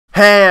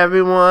Hey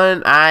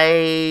everyone,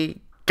 I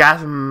got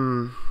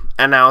some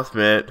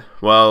announcement.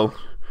 Well,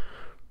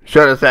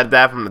 should have said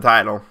that from the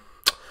title.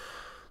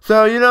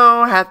 So,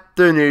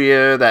 after New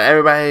Year that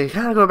everybody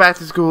kind of go back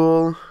to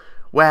school.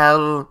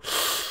 Well,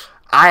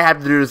 I have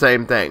to do the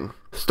same thing.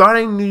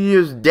 Starting New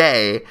Year's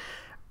Day,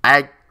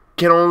 I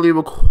will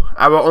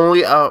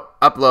only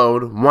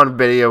upload one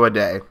video a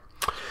day.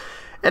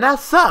 And that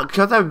sucks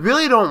because I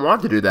really don't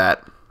want to do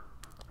that.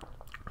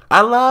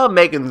 I love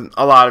making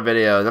a lot of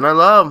videos and I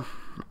love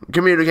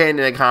communicating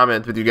in the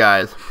comments with you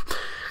guys.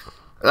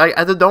 Like,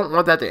 I just don't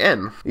want that to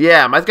end.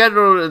 Yeah, my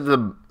schedule is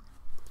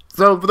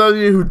so for those of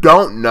you who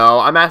don't know,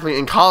 I'm actually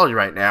in college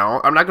right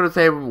now. I'm not going to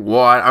say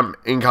what I'm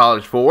in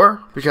college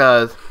for,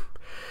 because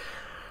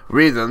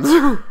reasons.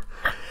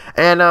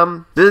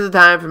 And, this is the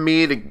time for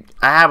me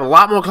I have a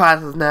lot more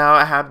classes now.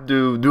 I have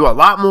to do a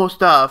lot more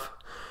stuff.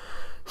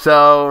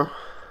 So,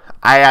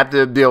 I have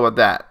to deal with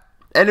that.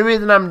 And the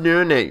reason I'm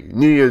doing it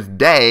New Year's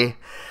Day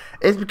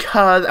is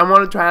because I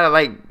want to try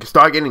to,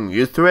 start getting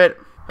used to it.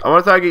 I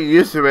want to start getting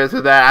used to it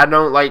so that I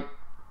don't,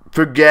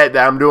 forget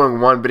that I'm doing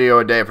one video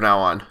a day from now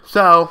on.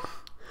 So,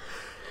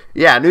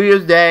 yeah, New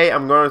Year's Day,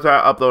 I'm going to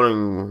start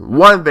uploading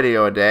one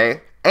video a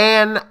day.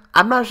 And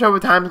I'm not sure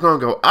what time it's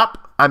going to go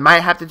up. I might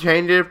have to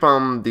change it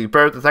from the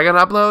first to second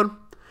upload.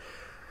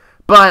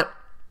 But,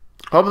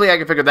 hopefully I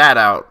can figure that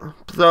out.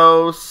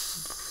 So,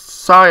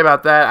 sorry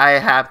about that. I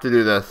have to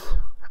do this.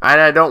 And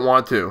I don't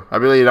want to. I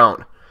really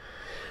don't.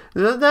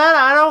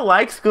 I don't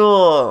like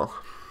school.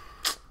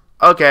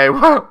 Okay,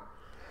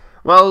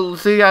 well,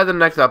 see you guys in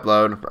the next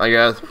upload, I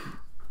guess.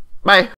 Bye.